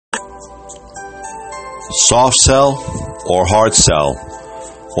Soft sell or hard sell?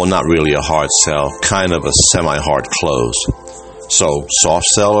 Well, not really a hard sell, kind of a semi-hard close. So, soft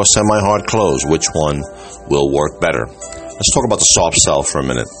sell or semi-hard close, which one will work better? Let's talk about the soft sell for a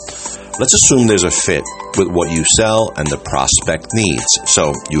minute. Let's assume there's a fit with what you sell and the prospect needs.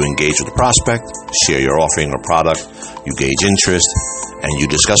 So, you engage with the prospect, share your offering or product, you gauge interest, and you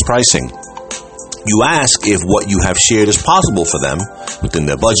discuss pricing. You ask if what you have shared is possible for them within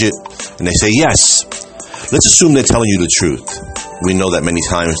their budget, and they say yes. Let's assume they're telling you the truth. We know that many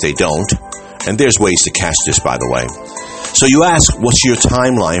times they don't, and there's ways to catch this, by the way. So you ask, what's your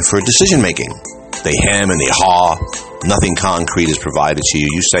timeline for decision making? They hem and they haw. Nothing concrete is provided to you.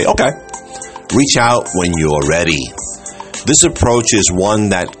 You say, okay, reach out when you're ready. This approach is one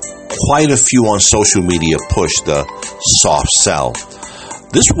that quite a few on social media push, the soft sell.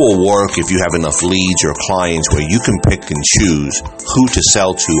 This will work if you have enough leads or clients where you can pick and choose who to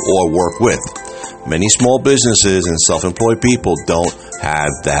sell to or work with. Many small businesses and self-employed people don't have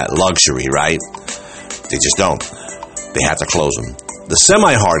that luxury, right? They just don't. They have to close them. The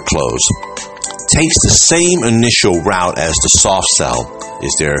semi-hard close takes the same initial route as the soft sell.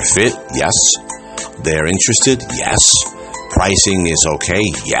 Is there a fit? Yes. They're interested? Yes. Pricing is okay?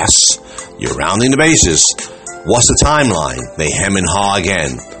 Yes. You're rounding the bases. What's the timeline? They hem and haw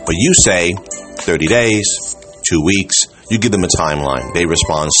again. But you say 30 days, 2 weeks. You give them a timeline. They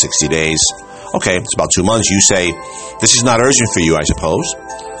respond 60 days. Okay, it's about 2 months. You say, this is not urgent for you, I suppose.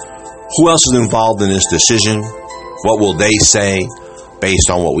 Who else is involved in this decision? What will they say based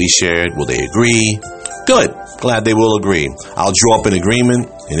on what we shared? Will they agree? Good. Glad they will agree. I'll draw up an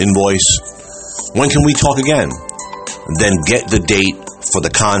agreement, an invoice. When can we talk again? Then get the date for the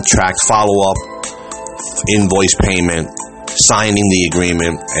contract follow-up, invoice payment, signing the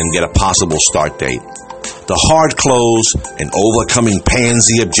agreement, and get a possible start date. The hard close and overcoming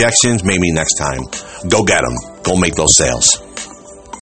pansy objections, maybe next time. Go get them. Go make those sales.